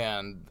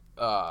 And,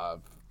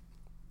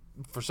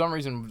 for some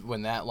reason,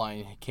 when that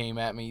line came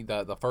at me,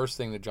 the first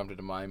thing that jumped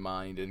into my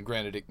mind, and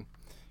granted it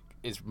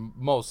is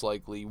most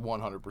likely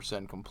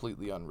 100%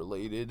 completely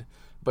unrelated,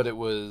 but it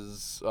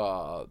was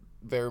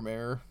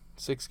Vermeer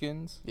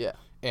Sixskins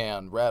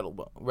and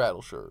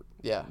Rattleshirt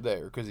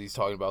there, because he's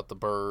talking about the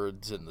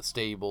birds and the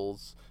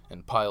stables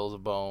and piles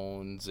of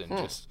bones, and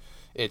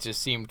it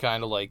just seemed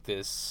kind of like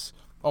this,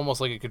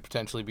 almost like it could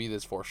potentially be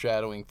this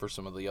foreshadowing for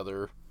some of the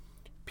other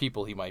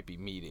people he might be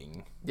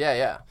meeting.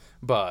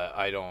 But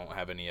I don't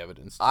have any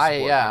evidence to support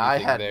anything I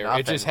had there. nothing.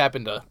 It just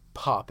happened to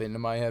pop into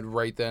my head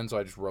right then, so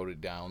I just wrote it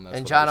down. That's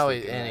and Jon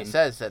always, and he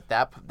says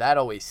that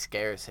always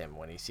scares him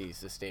when he sees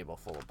the stable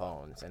full of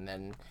bones, and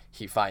then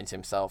he finds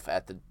himself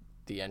at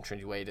the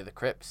entryway to the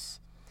crypts,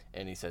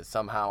 and he says,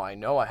 somehow I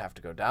know I have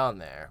to go down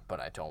there, but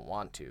I don't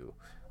want to.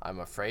 I'm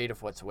afraid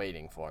of what's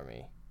waiting for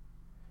me.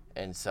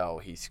 And so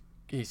he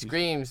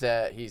screams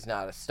that he's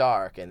not a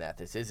Stark and that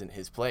this isn't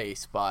his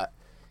place, but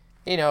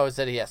he knows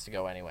that he has to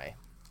go anyway,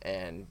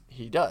 and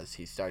he does.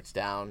 He starts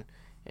down,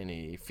 and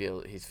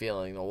he's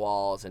feeling the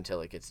walls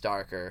until it gets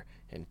darker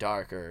and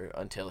darker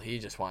until he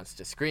just wants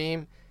to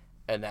scream,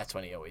 and that's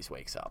when he always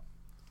wakes up.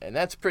 And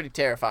that's a pretty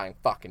terrifying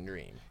fucking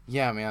dream.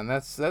 Yeah, man,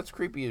 that's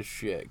creepy as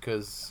shit,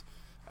 because,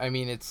 I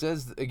mean, it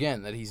says,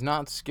 again, that he's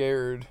not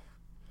scared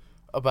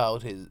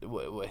about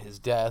his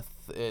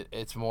death.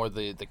 It's more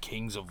the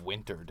kings of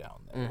winter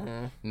down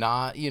there.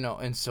 Not,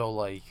 and so,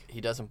 like...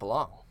 He doesn't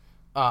belong.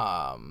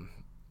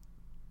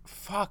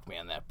 Fuck,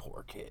 man, that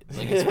poor kid.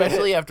 Like,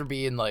 especially after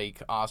being,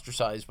 like,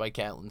 ostracized by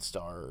Catelyn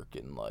Stark,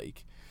 and,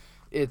 like,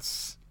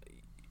 it's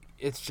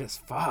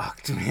just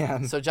fucked,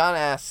 man. So Jon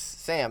asks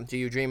Sam, do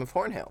you dream of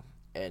Hornhill?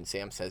 And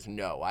Sam says,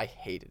 no, I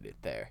hated it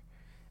there.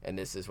 And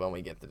this is when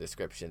we get the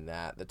description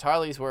that the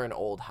Tarleys were an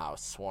old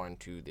house sworn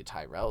to the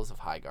Tyrells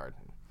of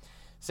Highgarden.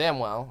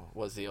 Samwell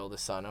was the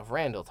oldest son of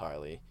Randyll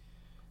Tarley,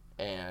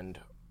 and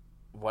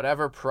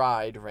whatever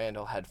pride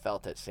Randyll had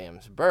felt at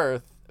Sam's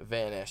birth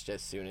vanished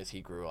as soon as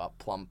he grew up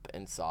plump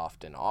and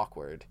soft and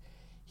awkward.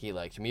 He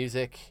liked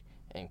music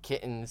and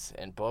kittens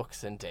and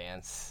books and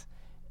dance,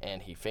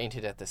 and he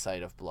fainted at the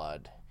sight of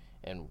blood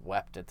and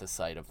wept at the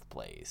sight of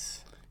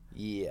blaze.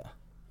 Yeah.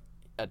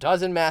 A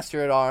dozen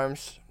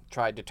master-at-arms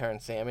tried to turn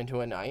Sam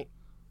into a knight,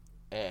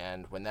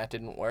 and when that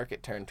didn't work,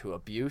 it turned to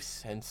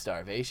abuse and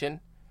starvation.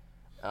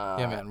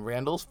 Yeah, man,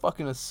 Randyll's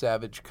fucking a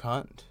savage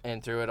cunt.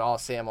 And through it all,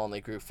 Sam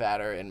only grew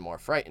fatter and more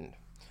frightened.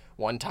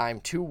 One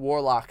time, 2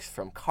 warlocks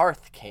from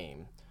Karth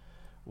came,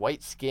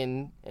 white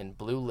skin and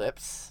blue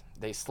lips.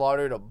 They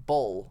slaughtered a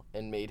bull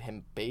and made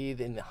him bathe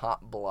in the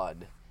hot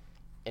blood.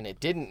 And it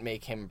didn't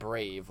make him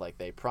brave like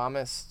they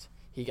promised.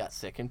 He got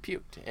sick and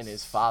puked, and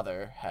his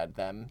father had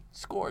them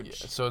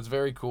scourged. Yeah, so it's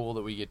very cool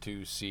that we get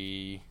to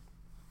see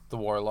the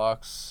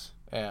warlocks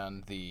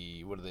and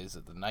the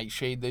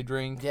nightshade they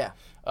drink. Yeah.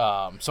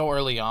 So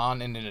early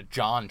on and in a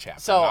Jon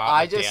chapter. So not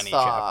I a just Dany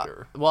thought.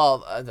 Chapter.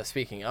 Well,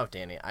 speaking of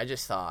Dany, I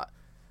just thought,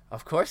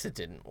 of course it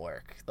didn't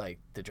work. Like,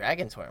 the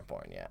dragons weren't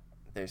born yet.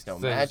 There's no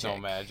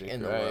magic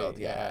in the world.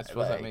 Yeah, I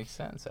suppose that makes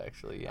sense,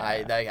 actually. Yeah.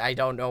 I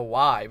don't know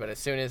why, but as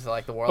soon as the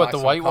warlocks, but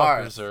the White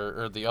Walkers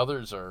or the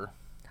others are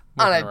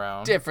on a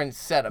around. Different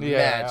set of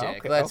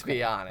magic. Let's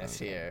be honest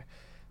here.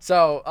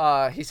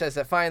 So he says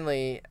that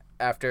finally,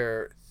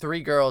 after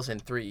 3 girls in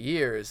 3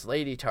 years,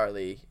 Lady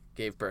Tarly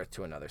gave birth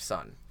to another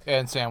son.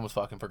 And Sam was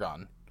fucking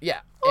forgotten.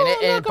 Yeah,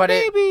 but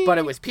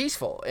it was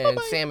peaceful, and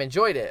Sam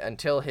enjoyed it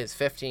until his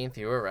 15th.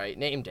 You were right,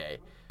 name day.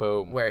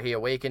 Boom. Where he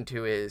awakened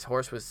to his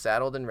horse was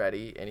saddled and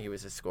ready, and he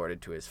was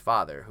escorted to his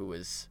father, who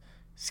was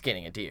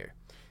skinning a deer.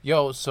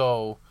 Yo,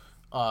 so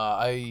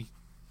I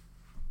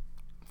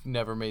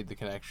never made the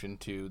connection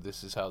to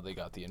this is how they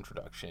got the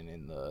introduction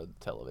in the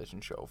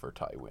television show for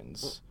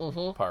Tywin's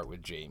part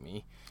with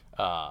Jaime.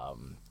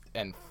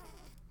 And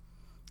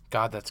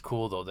God, that's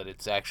cool though that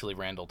it's actually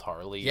Randall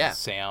Tarley as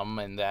Sam,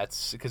 and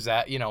that's because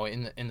that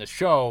in the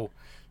show,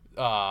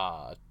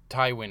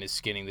 Tywin is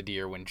skinning the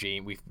deer when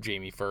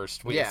Jaime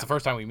first. It's the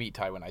first time we meet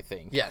Tywin, I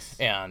think. Yes,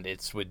 and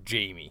it's with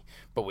Jaime,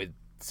 but with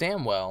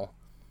Samwell,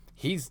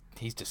 he's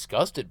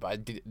disgusted by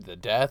the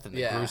death and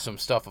the gruesome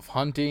stuff of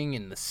hunting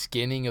and the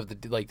skinning of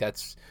the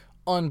that's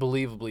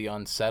unbelievably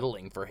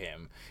unsettling for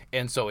him,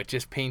 and so it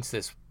just paints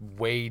this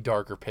way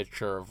darker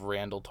picture of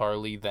Randall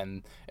Tarley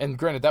than. And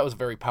granted, that was a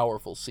very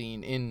powerful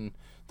scene in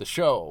the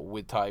show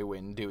with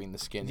Tywin doing the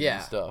skinning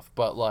and stuff,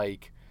 but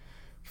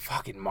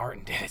fucking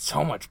Martin did it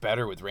so much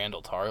better with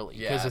Randall Tarley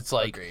because it's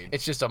agreed.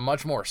 It's just a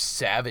much more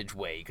savage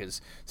way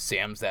because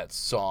Sam's that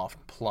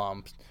soft,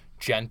 plump,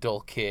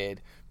 gentle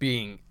kid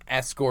being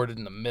escorted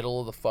in the middle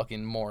of the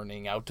fucking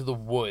morning out to the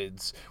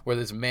woods where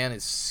this man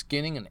is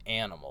skinning an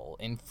animal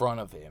in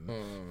front of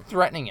him,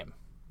 threatening him,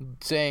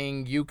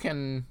 saying you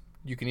can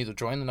either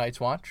join the Night's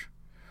Watch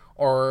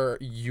or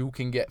you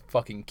can get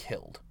fucking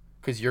killed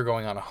because you're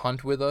going on a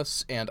hunt with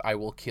us and I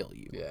will kill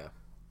you. Yeah.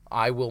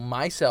 I will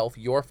myself,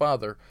 your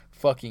father,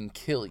 fucking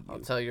kill you. I'll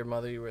tell your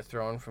mother you were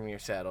thrown from your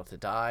saddle to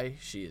die.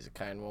 She is a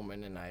kind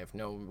woman and I have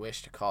no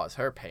wish to cause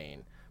her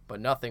pain. But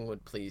nothing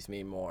would please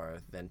me more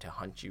than to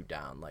hunt you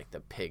down like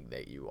the pig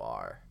that you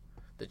are.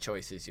 The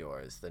choice is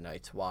yours, the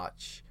Night's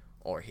Watch,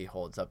 or he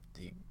holds up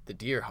the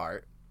deer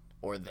heart,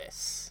 or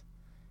this.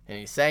 And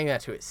he's saying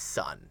that to his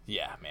son.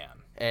 Yeah,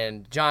 man.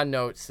 And John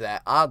notes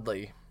that,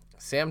 oddly,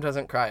 Sam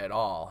doesn't cry at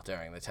all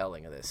during the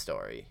telling of this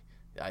story.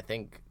 I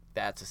think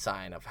that's a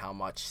sign of how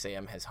much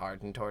Sam has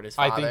hardened toward his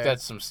father. I think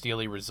that's some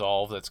steely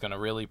resolve that's going to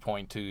really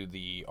point to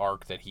the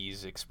arc that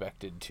he's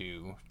expected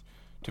to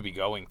be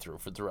going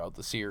throughout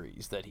the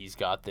series, that he's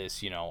got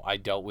this, I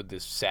dealt with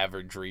this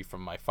savagery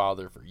from my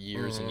father for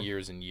years and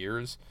years and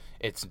years.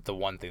 It's the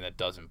one thing that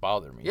doesn't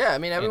bother me. Yeah, I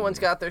mean, everyone's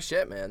got their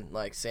shit, man.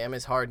 Sam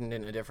is hardened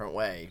in a different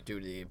way due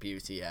to the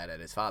abuse he had at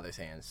his father's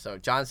hands. So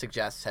John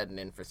suggests heading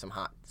in for some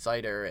hot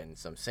cider and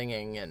some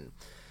singing, and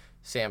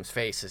Sam's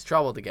face is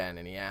troubled again,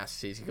 and he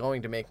asks, he's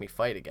going to make me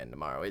fight again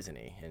tomorrow, isn't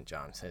he? And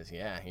John says,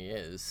 yeah, he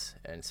is.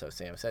 And so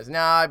Sam says,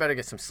 nah, I better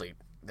get some sleep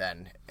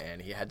then,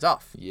 and he heads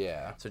off.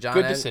 Yeah. So John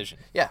good decision.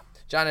 Yeah.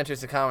 John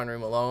enters the common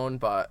room alone,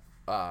 but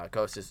for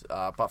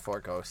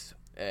Ghost,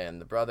 and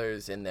the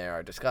brothers in there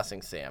are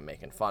discussing Sam,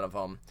 making fun of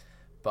him,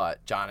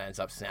 but John ends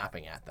up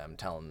snapping at them,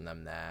 telling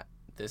them that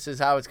this is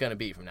how it's going to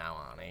be from now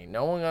on. Ain't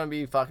no one going to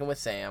be fucking with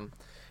Sam.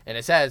 And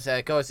it says,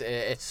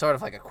 it's sort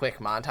of like a quick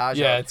montage.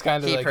 Yeah, it's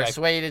kind of he like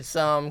persuaded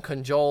some,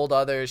 cajoled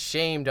others,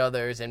 shamed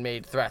others, and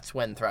made threats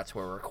when threats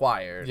were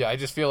required. Yeah, I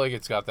just feel like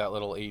it's got that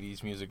little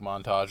 80s music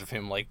montage of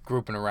him,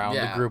 grouping around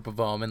the group of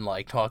them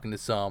and, talking to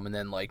some and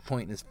then,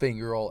 pointing his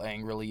finger all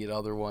angrily at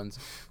other ones.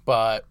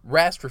 But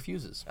Rast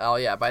refuses. Oh,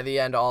 yeah, by the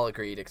end, all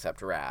agreed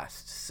except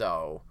Rast.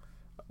 So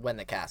when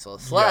the castle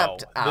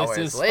slept,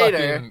 hours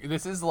later...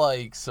 this is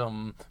like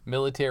some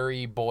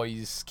military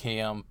boys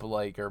camp, the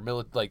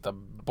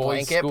boys'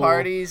 blanket school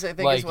parties, I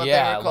think is what they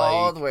were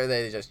called, where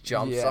they just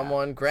jump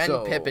someone.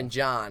 Gren, Pip, and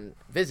John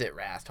visit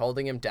Rast,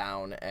 holding him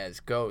down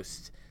as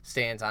Ghost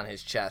stands on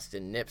his chest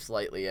and nips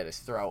lightly at his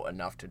throat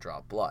enough to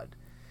draw blood.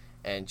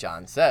 And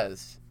John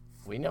says,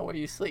 we know where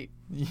you sleep.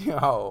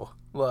 Yo,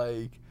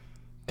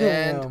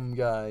 damn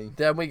guy.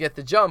 Then we get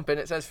the jump,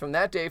 and it says, from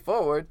that day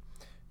forward,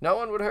 no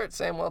one would hurt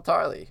Samwell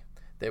Tarly.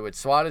 They would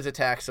swat his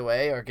attacks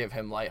away or give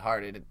him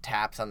lighthearted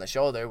taps on the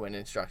shoulder when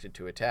instructed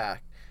to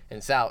attack.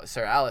 And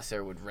Sir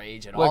Alistair would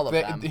rage at all of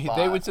them.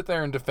 They would sit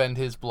there and defend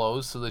his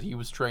blows so that he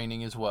was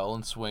training as well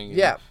and swinging.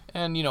 Yeah.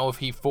 And, if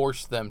he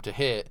forced them to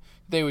hit,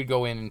 they would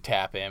go in and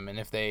tap him. And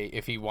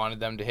if he wanted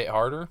them to hit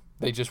harder,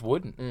 they just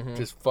wouldn't.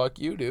 Just fuck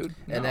you, dude.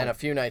 And then a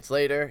few nights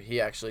later,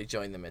 he actually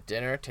joined them at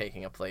dinner,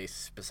 taking a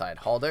place beside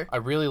Halder. I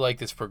really like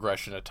this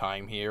progression of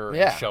time here.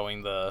 Yeah.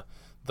 Showing the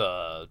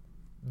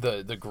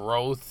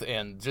growth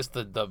and just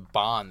the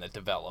bond that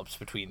develops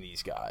between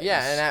these guys.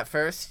 Yeah, and at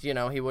first, he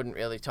wouldn't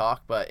really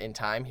talk, but in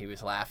time he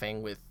was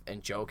laughing with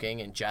and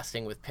joking and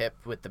jesting with Pip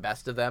with the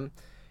best of them.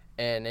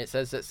 And it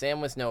says that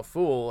Sam was no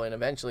fool, and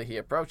eventually he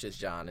approaches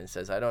John and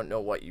says, I don't know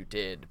what you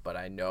did, but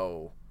I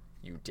know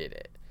you did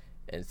it.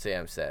 And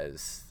Sam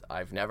says,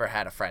 I've never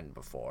had a friend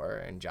before.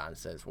 And John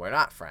says, we're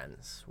not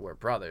friends. We're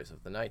brothers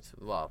of the Knights.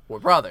 Well, we're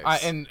brothers.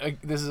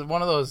 This is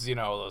one of those,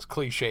 those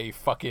cliche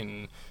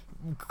fucking...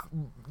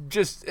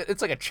 Just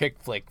it's like a chick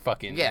flick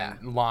fucking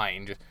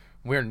line. Just,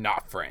 we're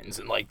not friends,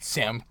 and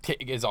Sam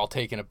is all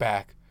taken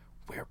aback.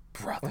 We're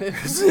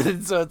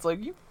brothers. So it's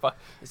like you.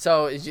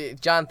 So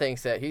John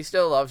thinks that he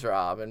still loves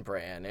Robb and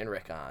Bran and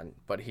Rickon,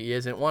 but he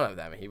isn't one of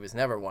them. He was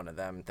never one of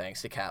them,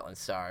 thanks to Catelyn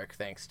Stark,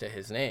 thanks to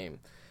his name.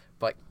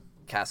 But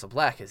Castle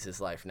Black is his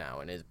life now,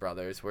 and his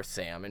brothers were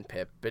Sam and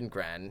Pip and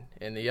Gren,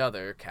 and the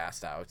other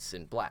cast outs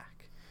in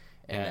Black.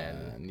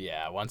 And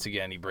once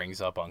again, he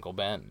brings up Uncle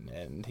Ben,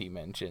 and he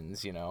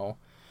mentions,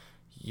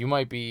 you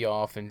might be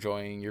off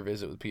enjoying your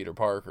visit with Peter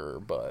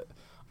Parker, but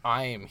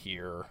I am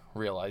here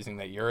realizing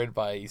that your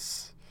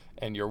advice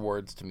And your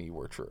words to me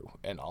were true,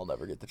 and I'll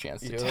never get the chance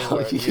to You're tell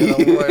the, you. you're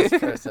the worst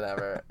person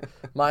ever.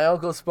 My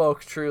uncle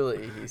spoke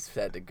truly, he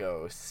said to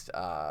Ghost.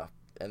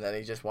 And then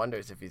he just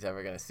wonders if he's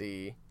ever going to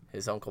see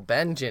his Uncle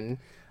Benjamin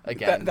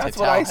again. That's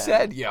to what tell I him.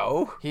 said,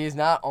 yo. He is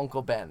not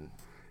Uncle Ben.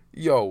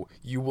 Yo,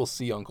 you will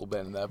see Uncle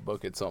Ben in that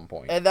book at some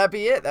point. And that'd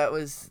be it. That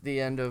was the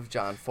end of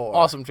John 4.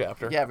 Awesome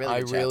chapter. Yeah, really I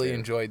good really chapter.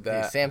 enjoyed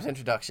Yeah, that. Sam's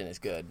introduction is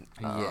good.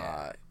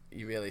 Yeah.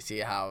 You really see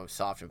how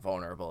soft and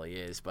vulnerable he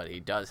is, but he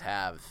does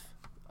have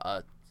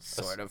a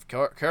sort of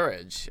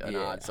courage, an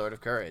odd sort of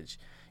courage.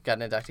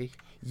 Got an inductee?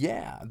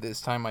 Yeah,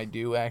 this time I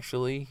do,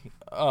 actually.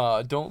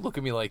 Don't look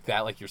at me like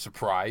that, like you're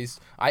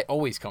surprised. I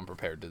always come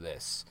prepared to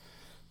this.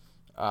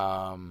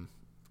 Go,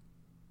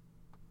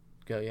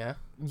 yeah?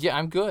 Yeah,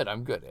 I'm good.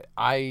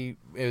 I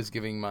was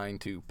giving mine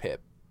to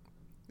Pip.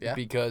 Yeah?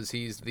 Because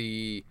he's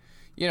the...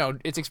 You know,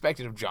 it's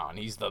expected of John.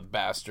 He's the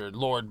bastard,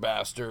 Lord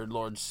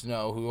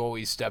Snow, who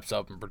always steps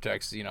up and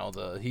protects,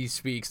 he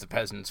speaks, the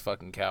peasants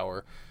fucking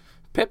cower.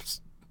 Pip's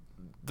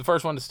the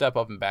first one to step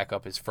up and back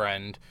up his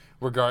friend.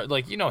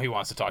 He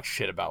wants to talk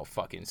shit about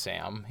fucking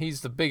Sam. He's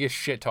the biggest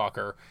shit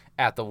talker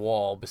at the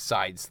wall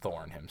besides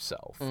Thorn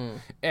himself.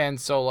 And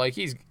so,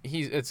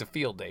 it's a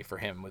field day for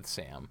him with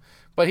Sam.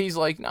 But he's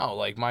like,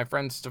 no, my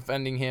friend's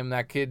defending him.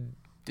 That kid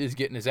is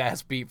getting his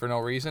ass beat for no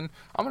reason.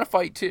 I'm going to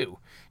fight too.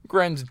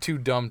 Gren's too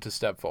dumb to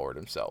step forward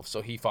himself,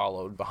 so he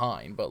followed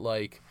behind. But,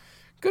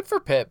 good for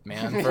Pip,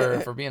 man,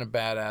 for being a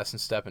badass and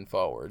stepping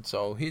forward.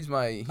 So he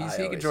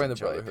can join the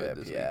Brotherhood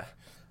this week.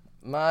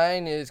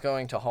 Mine is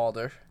going to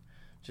Halder,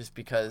 just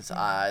because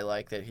I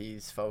like that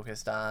he's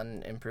focused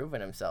on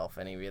improving himself,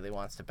 and he really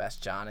wants to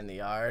best John in the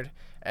yard.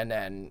 And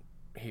then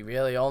he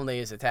really only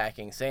is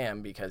attacking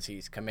Sam because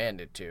he's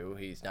commanded to.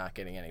 He's not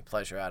getting any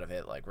pleasure out of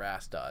it like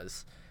Rast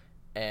does.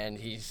 And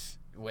he's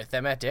with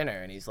them at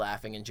dinner, and he's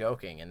laughing and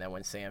joking. And then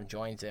when Sam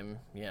joins him,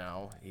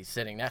 he's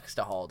sitting next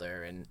to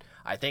Halder. And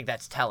I think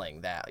that's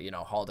telling that,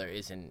 Halder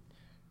isn't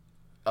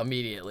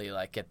immediately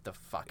get the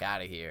fuck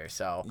out of here.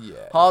 So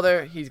yeah.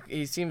 Halder,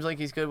 he seems like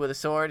he's good with a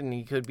sword, and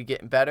he could be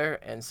getting better.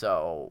 And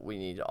so we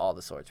need all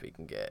the swords we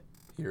can get.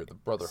 Here, the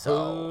Brotherhood.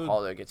 So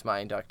Halder gets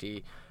my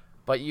inductee.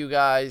 But you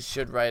guys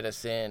should write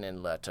us in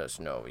and let us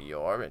know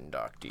your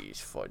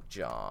inductees for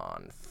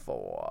John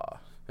 4.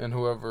 And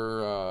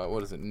whoever,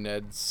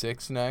 Ned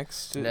 6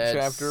 next Ned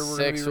chapter?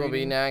 6 will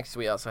be next.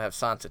 We also have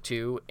Sansa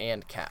 2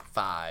 and Cat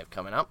 5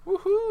 coming up.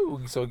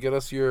 Woohoo! So get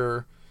us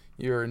your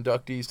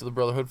inductees to the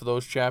Brotherhood for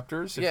those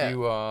chapters. If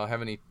you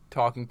have any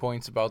talking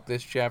points about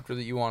this chapter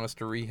that you want us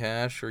to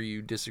rehash or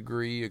you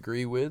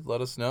agree with, let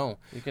us know.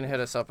 You can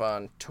hit us up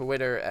on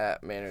Twitter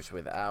at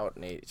MannersWithout.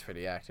 Nate's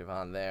pretty active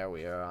on there.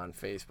 We are on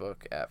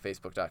Facebook at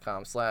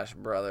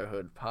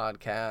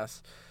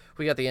facebook.com/BrotherhoodPodcast.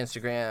 We got the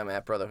Instagram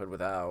at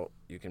BrotherhoodWithout.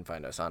 You can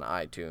find us on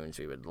iTunes.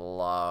 We would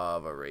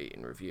love a rate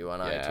and review on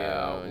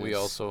iTunes. We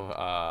also,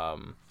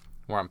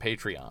 we're on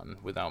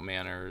Patreon, Without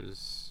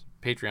Manners,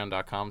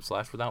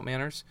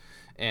 patreon.com/WithoutManners.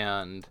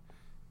 And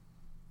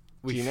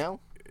Gmail?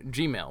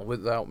 Gmail,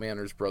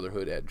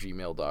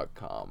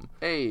 withoutmannersbrotherhood@gmail.com.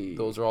 Hey.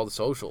 Those are all the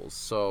socials.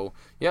 So,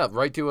 yeah,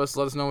 write to us.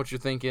 Let us know what you're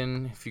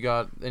thinking. If you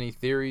got any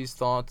theories,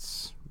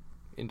 thoughts,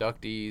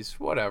 inductees,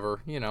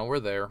 whatever, we're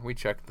there. We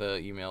check the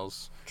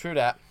emails. True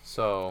that.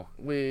 So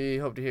we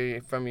hope to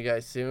hear from you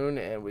guys soon,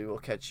 and we will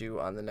catch you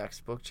on the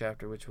next book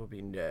chapter, which will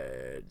be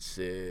Ned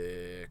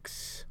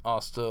 6.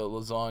 Hasta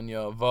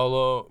lasagna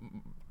vala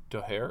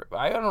de hair.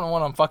 I don't know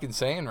what I'm fucking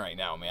saying right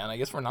now, man. I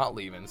guess we're not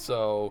leaving.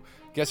 So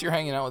guess you're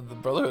hanging out with the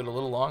Brotherhood a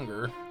little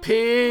longer.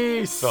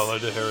 Peace. Vala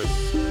de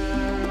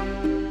hair.